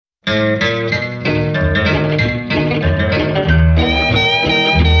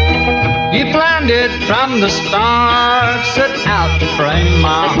from the start, set out to frame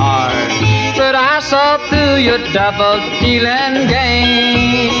my heart. But I saw through your double-dealing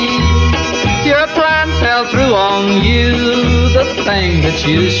game. Your plan fell through on you, the thing that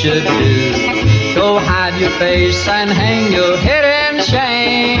you should do. Go hide your face and hang your head in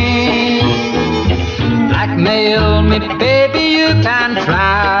shame. Blackmail me, baby, you can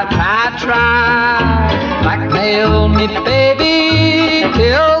try. Blackmail me, baby,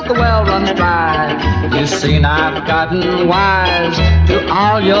 till the well runs dry. You've seen I've gotten wise to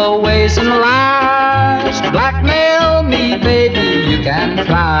all your ways and lies. Blackmail me, baby, you can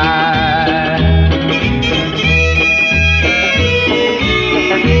try.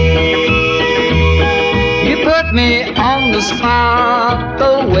 You put me on the spot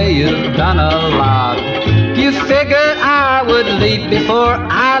the way you've done a lot. You figured I would leap before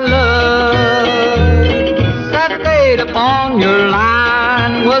I looked. That bait upon your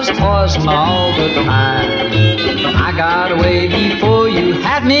line was poison all the time. I got away before you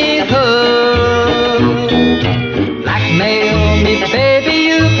had me hooked. Blackmail me, baby,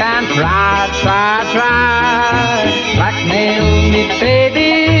 you can try. Blackmail me,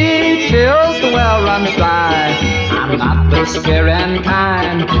 baby, till the well runs dry. I'm not the scaring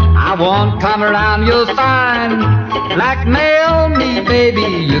kind, I won't come around, you'll find. Blackmail me, baby,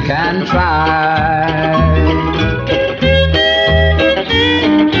 you can try.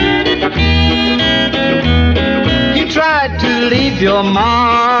 You tried to leave your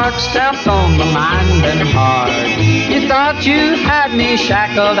mark stamped on the mind and heart. You thought you had me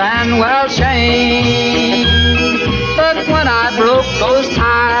shackled and well chained. But when I broke those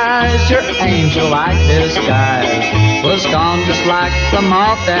ties, your angel-like disguise was gone just like the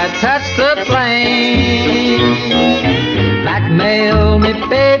moth that touched the flame. Blackmail me,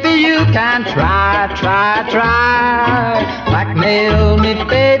 baby, you can try. Blackmail me,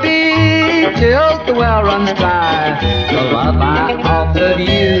 baby, till the well runs dry. The love I offered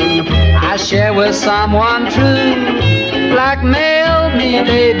you, I share with someone true. Blackmail me,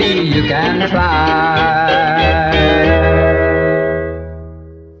 baby, you can try.